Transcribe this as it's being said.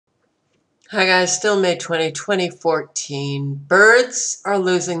Hi guys, still May 20, 2014. Birds are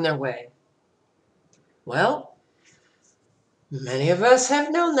losing their way. Well, many of us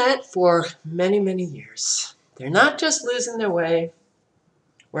have known that for many, many years. They're not just losing their way,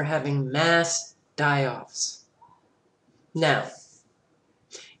 we're having mass die-offs. Now,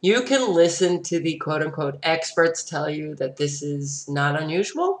 you can listen to the quote-unquote experts tell you that this is not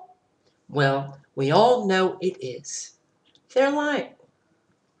unusual. Well, we all know it is. They're lying.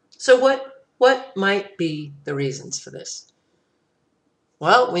 So what might be the reasons for this?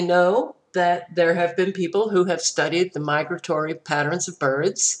 Well, we know that there have been people who have studied the migratory patterns of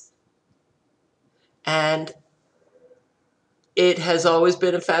birds, and it has always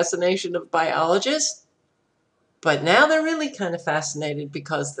been a fascination of biologists, but now they're really kind of fascinated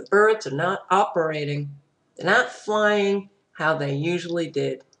because the birds are not operating, they're not flying how they usually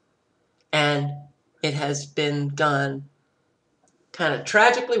did, and it has been gone kind of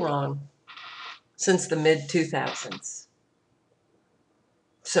tragically wrong since the mid-2000s.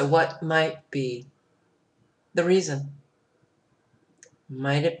 So what might be the reason?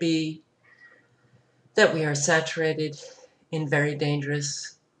 Might it be that we are saturated in very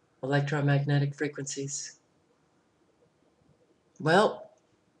dangerous electromagnetic frequencies? Well,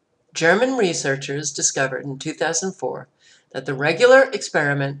 German researchers discovered in 2004 that the regular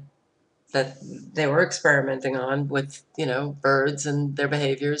experiment that they were experimenting on with, birds and their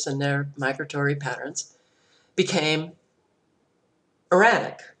behaviors and their migratory patterns became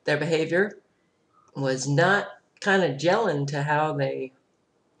erratic. Their behavior was not kind of gelling to how they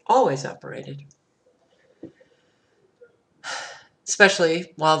always operated,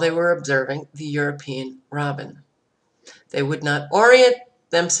 especially while they were observing the European robin. They would not orient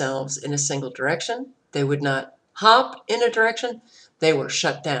themselves in a single direction. They would not hop in a direction. They were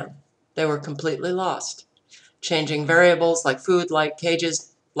shut down. They were completely lost. Changing variables like food, light,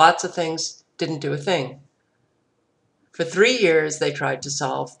 cages, lots of things, didn't do a thing. For 3 years, they tried to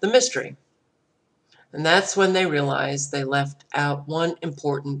solve the mystery. And that's when they realized they left out one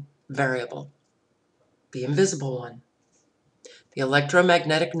important variable, the invisible one. The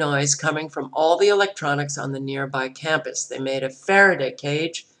electromagnetic noise coming from all the electronics on the nearby campus. They made a Faraday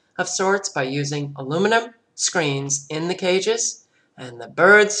cage of sorts by using aluminum screens in the cages, and the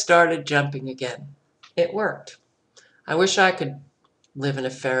birds started jumping again. It worked. I wish I could live in a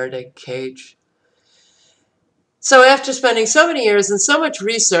Faraday cage. So after spending so many years and so much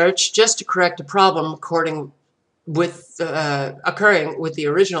research just to correct a problem occurring with the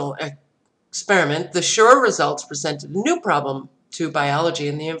original experiment, the sure results presented a new problem to biology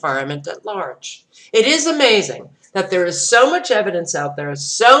and the environment at large. It is amazing that there is so much evidence out there,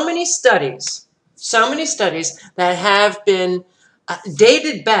 so many studies that have been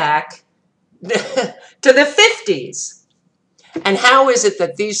dated back to the 50s. And how is it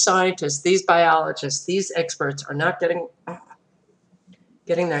that these scientists, these biologists, these experts are not getting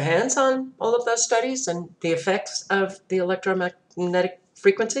their hands on all of those studies and the effects of the electromagnetic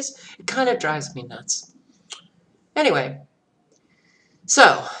frequencies? It kind of drives me nuts. Anyway,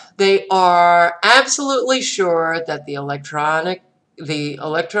 so they are absolutely sure that the electromagnetic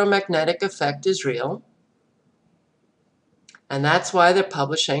effect is real, and that's why they're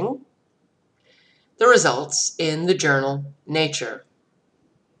publishing the results in the journal Nature.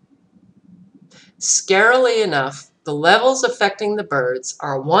 Scarily enough, the levels affecting the birds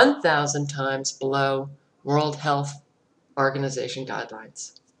are 1,000 times below World Health Organization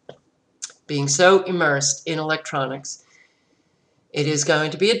guidelines. Being so immersed in electronics, it is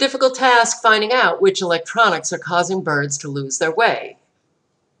going to be a difficult task finding out which electronics are causing birds to lose their way.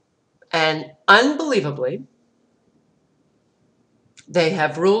 And unbelievably, they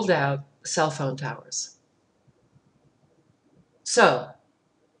have ruled out cell phone towers. So,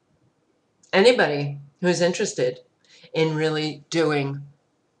 anybody who's interested in really doing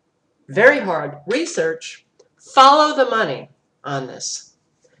very hard research, follow the money on this.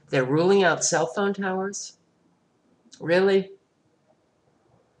 They're ruling out cell phone towers? Really?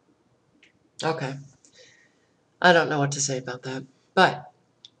 Okay. I don't know what to say about that. But,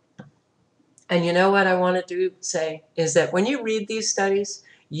 and you know what I wanted to say is that when you read these studies,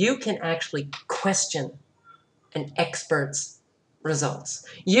 you can actually question an expert's results.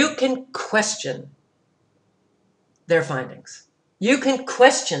 You can question their findings. You can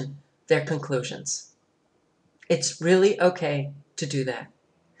question their conclusions. It's really okay to do that.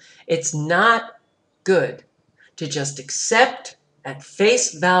 It's not good to just accept at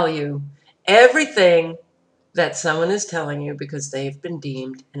face value everything that someone is telling you because they've been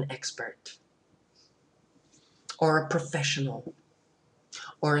deemed an expert or a professional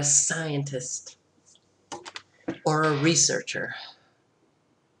or a scientist or a researcher.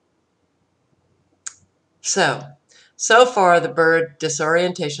 So far the bird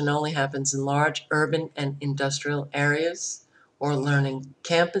disorientation only happens in large urban and industrial areas or learning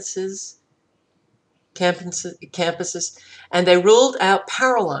campuses, and they ruled out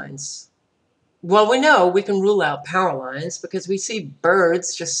power lines. Well, we know we can rule out power lines because we see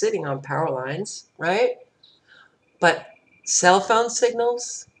birds just sitting on power lines, right? But cell phone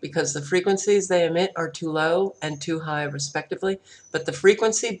signals, because the frequencies they emit are too low and too high respectively, but the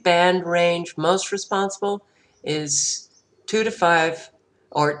frequency band range most responsible is 2 to 5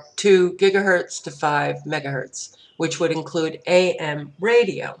 or 2 gigahertz to 5 megahertz, which would include AM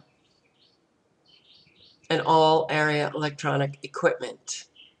radio and all area electronic equipment.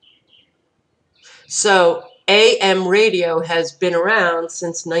 So AM radio has been around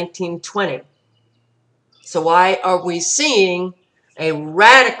since 1920. So why are we seeing a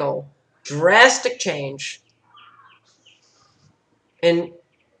radical, drastic change in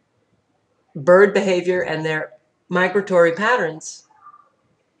bird behavior and their migratory patterns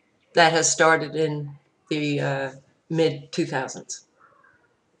that has started in the mid 2000s?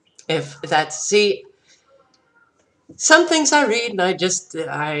 See, some things I read and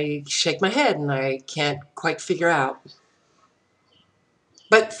I shake my head and I can't quite figure out.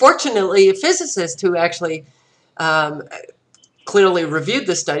 But fortunately, a physicist who actually um, clearly reviewed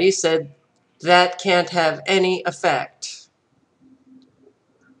the study said that can't have any effect.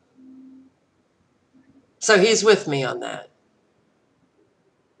 So he's with me on that.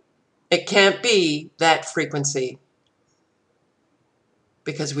 It can't be that frequency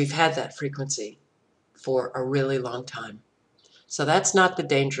because we've had that frequency for a really long time. So that's not the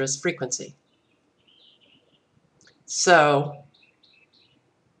dangerous frequency. So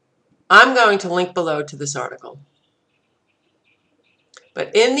I'm going to link below to this article.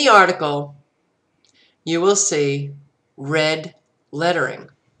 But in the article, you will see red lettering,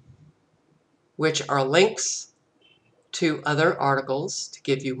 which are links to other articles to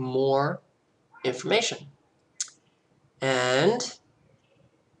give you more information. And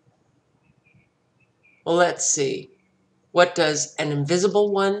let's see, what does an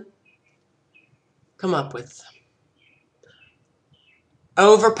invisible one come up with?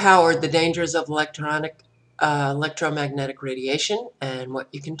 Overpowered the dangers of electromagnetic radiation and what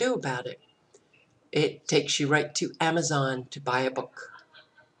you can do about it. It takes you right to Amazon to buy a book.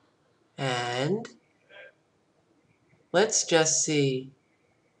 And let's just see,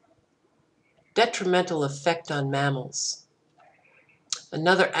 detrimental effect on mammals.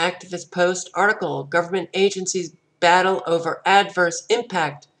 Another activist post article, government agencies battle over adverse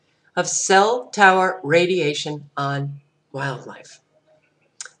impact of cell tower radiation on wildlife.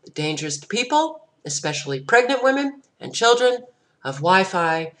 The dangers to people, especially pregnant women and children, of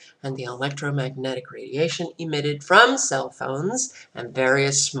Wi-Fi and the electromagnetic radiation emitted from cell phones and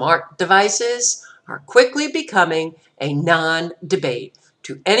various smart devices are quickly becoming a non-debate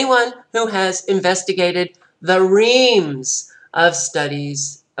to anyone who has investigated the reams of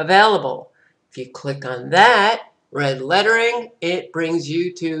studies available. If you click on that red lettering, it brings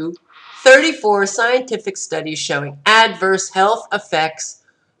you to 34 scientific studies showing adverse health effects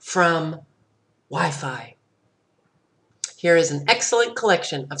from Wi-Fi. Here is an excellent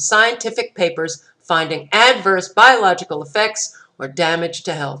collection of scientific papers finding adverse biological effects or damage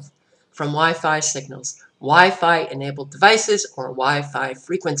to health from Wi-Fi signals, Wi-Fi enabled devices, or Wi-Fi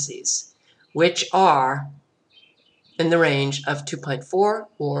frequencies, which are in the range of 2.4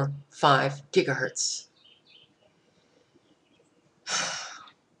 or 5 gigahertz.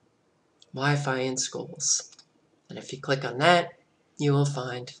 Wi-Fi in schools. And if you click on that, you will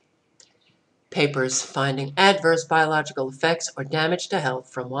find papers finding adverse biological effects or damage to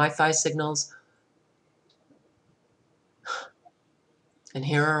health from Wi-Fi signals. And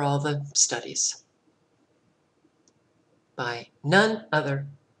here are all the studies by none other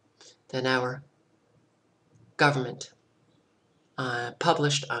than our government,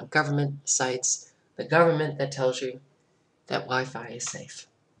 published on government sites, the government that tells you that Wi-Fi is safe.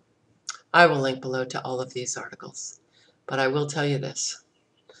 I will link below to all of these articles, but I will tell you this.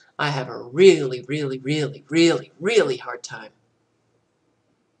 I have a really, really, really, really, really hard time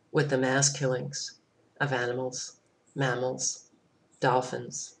with the mass killings of animals, mammals,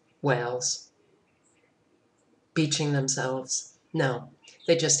 dolphins, whales, beaching themselves. No,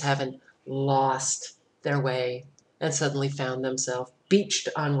 they just haven't lost their way and suddenly found themselves beached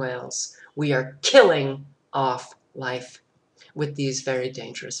on whales. We are killing off life with these very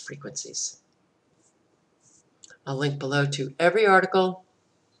dangerous frequencies. I'll link below to every article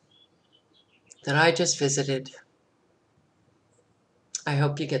that I just visited. I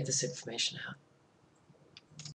hope you get this information out.